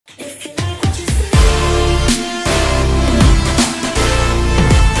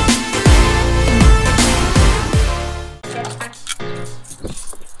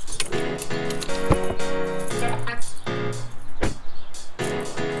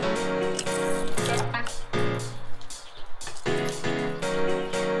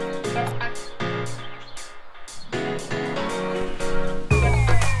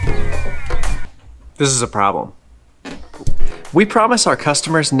This is a problem. We promise our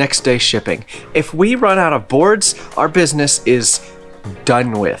customers next day shipping. If we run out of boards, our business is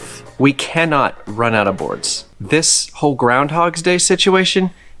done with. We cannot run out of boards. This whole Groundhog's Day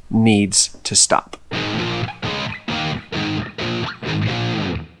situation needs to stop.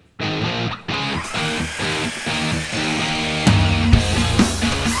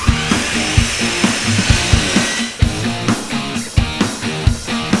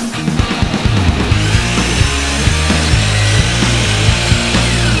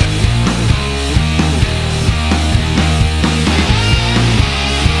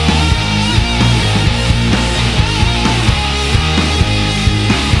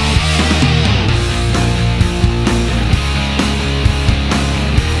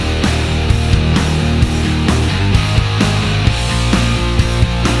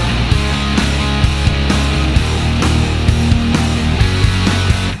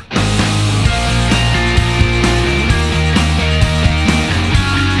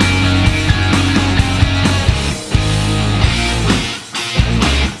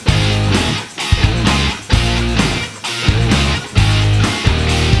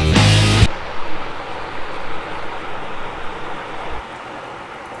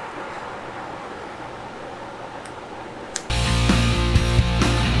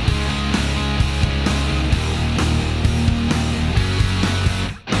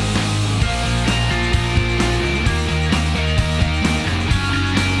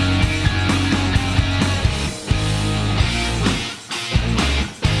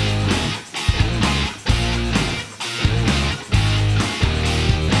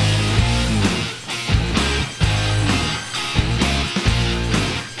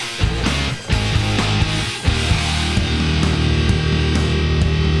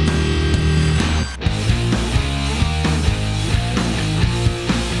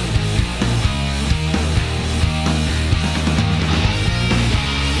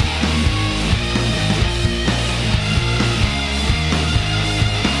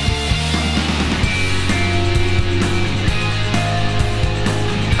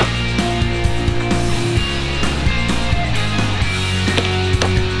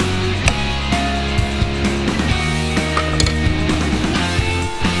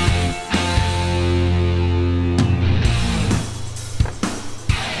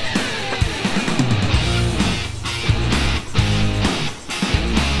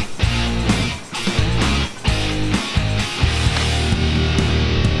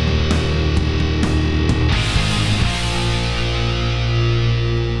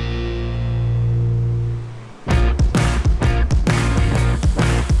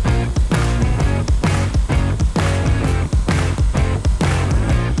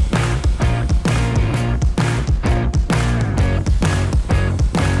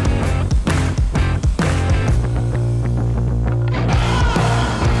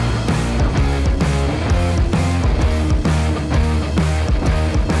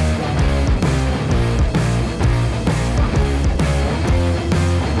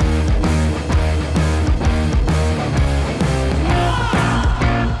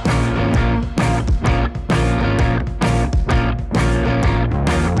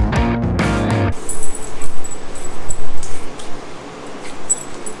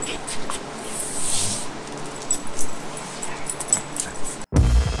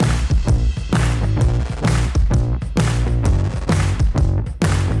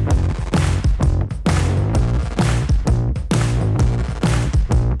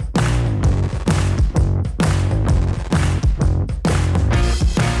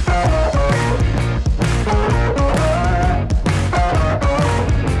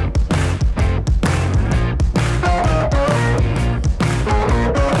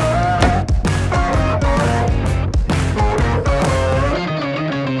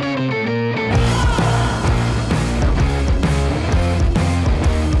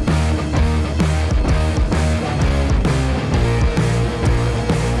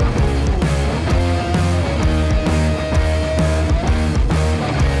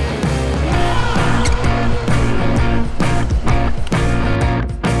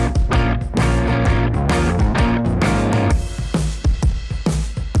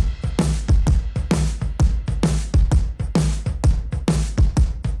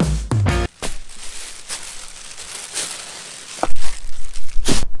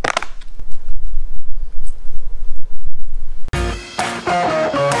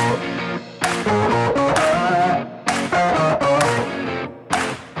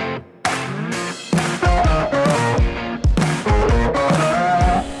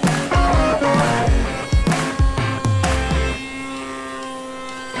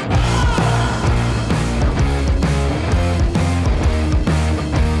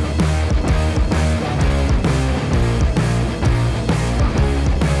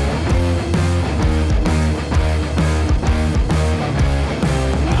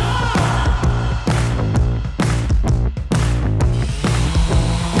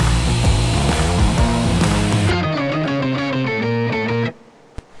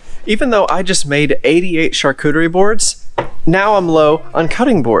 Even though I just made 88 charcuterie boards, now I'm low on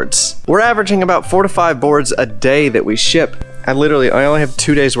cutting boards. We're averaging about 4 to 5 boards a day that we ship. I only have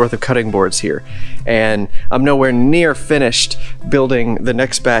 2 days worth of cutting boards here, and I'm nowhere near finished building the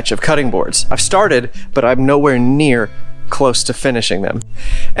next batch of cutting boards. I've started, but I'm nowhere near close to finishing them.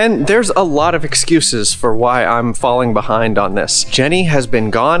 And there's a lot of excuses for why I'm falling behind on this. Jennie has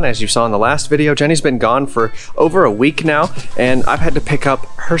been gone, as you saw in the last video. Jennie's been gone for over a week now, and I've had to pick up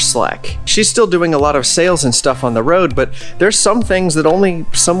her slack. She's still doing a lot of sales and stuff on the road, but there's some things that only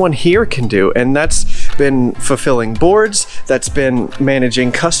someone here can do, and that's been fulfilling boards, that's been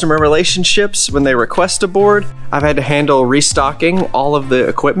managing customer relationships when they request a board. I've had to handle restocking all of the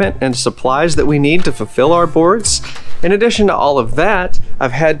equipment and supplies that we need to fulfill our boards. In addition to all of that,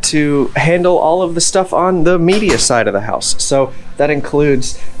 I've had to handle all of the stuff on the media side of the house. So that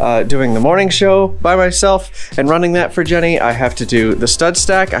includes doing the morning show by myself and running that for Jennie. I have to do the stud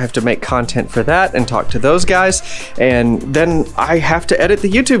stack. I have to make content for that and talk to those guys. And then I have to edit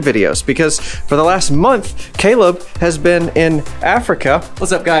the YouTube videos because for the last month, Caleb has been in Africa.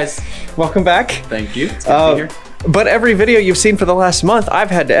 What's up, guys? Welcome back. Thank you. It's good to be here. But every video you've seen for the last month, I've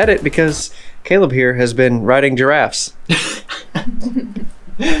had to edit because Caleb here has been riding giraffes.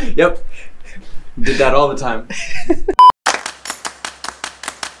 Yep. Did that all the time.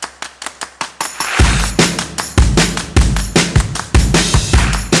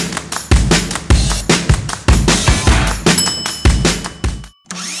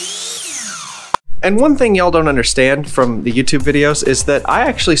 And one thing y'all don't understand from the YouTube videos is that I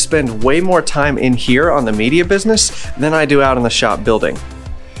actually spend way more time in here on the media business than I do out in the shop building.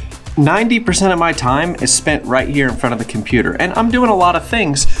 90% of my time is spent right here in front of the computer, and I'm doing a lot of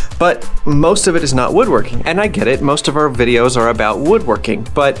things, but most of it is not woodworking. And I get it, most of our videos are about woodworking,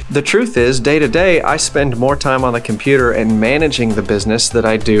 but the truth is, day to day, I spend more time on the computer and managing the business than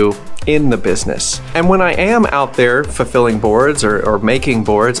I do in the business. And when I am out there fulfilling boards or making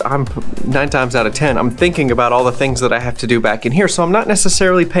boards, I'm 9 times out of 10, I'm thinking about all the things that I have to do back in here, so I'm not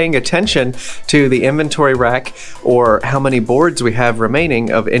necessarily paying attention to the inventory rack or how many boards we have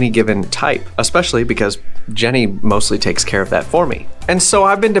remaining of any given type, especially because Jennie mostly takes care of that for me. And so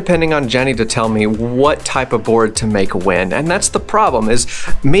I've been depending on Jennie to tell me what type of board to make when, and that's the problem is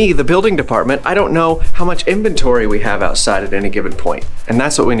me, the building department, I don't know how much inventory we have outside at any given point, and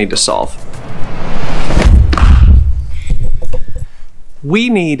that's what we need to solve. We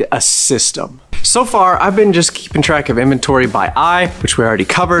need a system. So far, I've been just keeping track of inventory by eye, which we already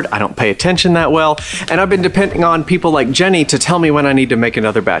covered. I don't pay attention that well. And I've been depending on people like Jennie to tell me when I need to make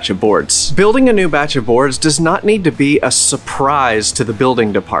another batch of boards. Building a new batch of boards does not need to be a surprise to the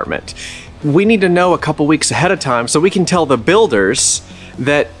building department. We need to know a couple weeks ahead of time so we can tell the builders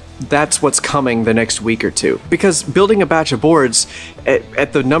that that's what's coming the next week or two. Because building a batch of boards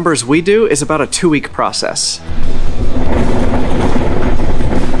at the numbers we do is about a 2-week process.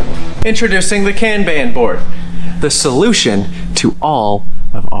 Introducing the Kanban board, the solution to all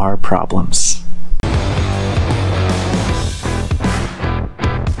of our problems.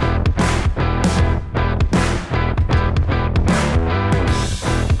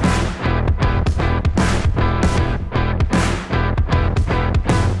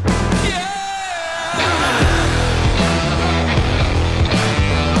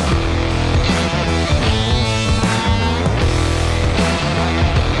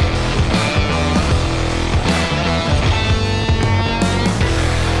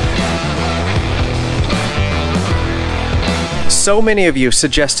 So many of you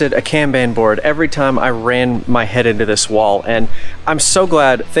suggested a Kanban board every time I ran my head into this wall, and I'm so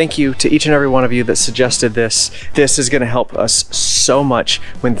glad. Thank you to each and every one of you that suggested this. This is going to help us so much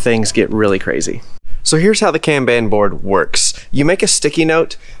when things get really crazy. So here's how the Kanban board works. You make a sticky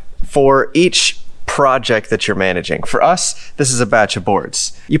note for each project that you're managing. For us, this is a batch of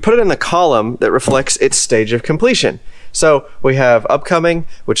boards. You put it in the column that reflects its stage of completion. So we have upcoming,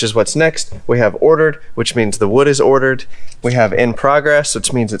 which is what's next. We have ordered, which means the wood is ordered. We have in progress,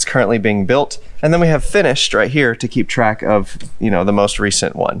 which means it's currently being built. And then we have finished right here to keep track of, the most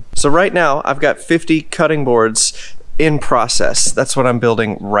recent one. So right now I've got 50 cutting boards in process. That's what I'm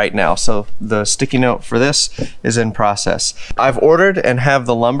building right now. So the sticky note for this is in process. I've ordered and have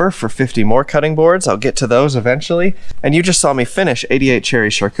the lumber for 50 more cutting boards. I'll get to those eventually. And you just saw me finish 88 cherry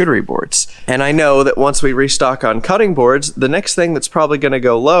charcuterie boards. And I know that once we restock on cutting boards, the next thing that's probably going to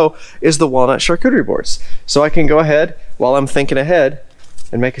go low is the walnut charcuterie boards. So I can go ahead while I'm thinking ahead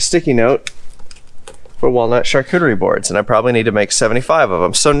and make a sticky note for walnut charcuterie boards, and I probably need to make 75 of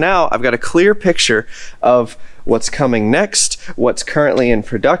them. So now I've got a clear picture of what's coming next, what's currently in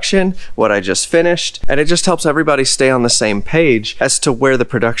production, what I just finished, and it just helps everybody stay on the same page as to where the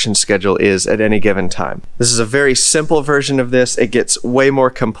production schedule is at any given time. This is a very simple version of this. It gets way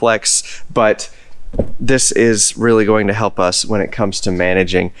more complex, but this is really going to help us when it comes to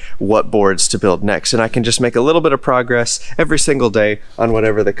managing what boards to build next. And I can just make a little bit of progress every single day on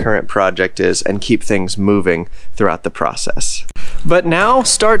whatever the current project is and keep things moving throughout the process. But now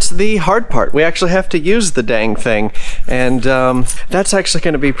starts the hard part. We actually have to use the dang thing. And that's actually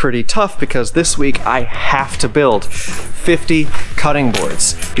going to be pretty tough because this week I have to build 50 cutting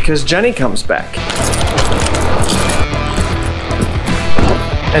boards because Jenny comes back.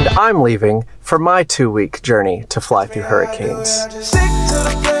 And I'm leaving for my 2-week journey to fly through hurricanes.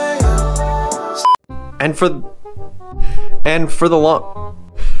 And for the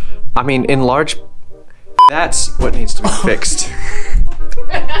long, I mean, in large, that's what needs to be fixed.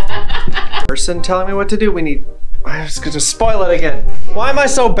 Person telling me what to do, I was gonna spoil it again. Why am I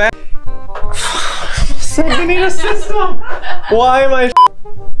so bad? We need a system. Why am I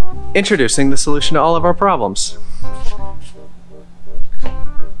introducing the solution to all of our problems?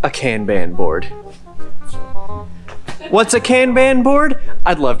 A Kanban board. What's a Kanban board?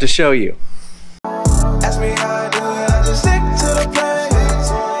 I'd love to show you. Ask me how I do